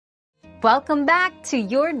Welcome back to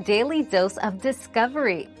your daily dose of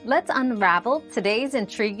discovery. Let's unravel today's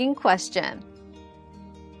intriguing question.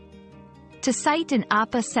 To cite in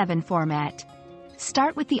APA 7 format,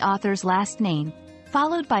 start with the author's last name,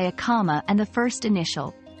 followed by a comma and the first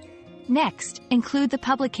initial. Next, include the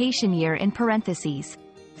publication year in parentheses.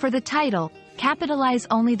 For the title, capitalize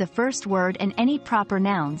only the first word and any proper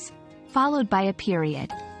nouns, followed by a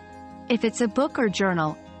period. If it's a book or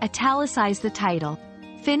journal, italicize the title.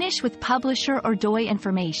 Finish with publisher or DOI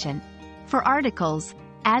information. For articles,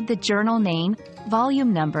 add the journal name,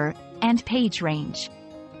 volume number, and page range.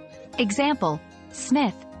 Example: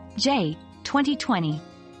 Smith, J. 2020.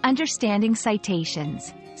 Understanding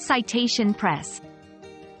Citations. Citation Press.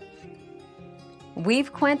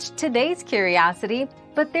 We've quenched today's curiosity,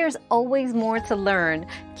 but there's always more to learn.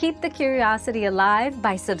 Keep the curiosity alive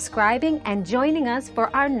by subscribing and joining us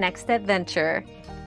for our next adventure.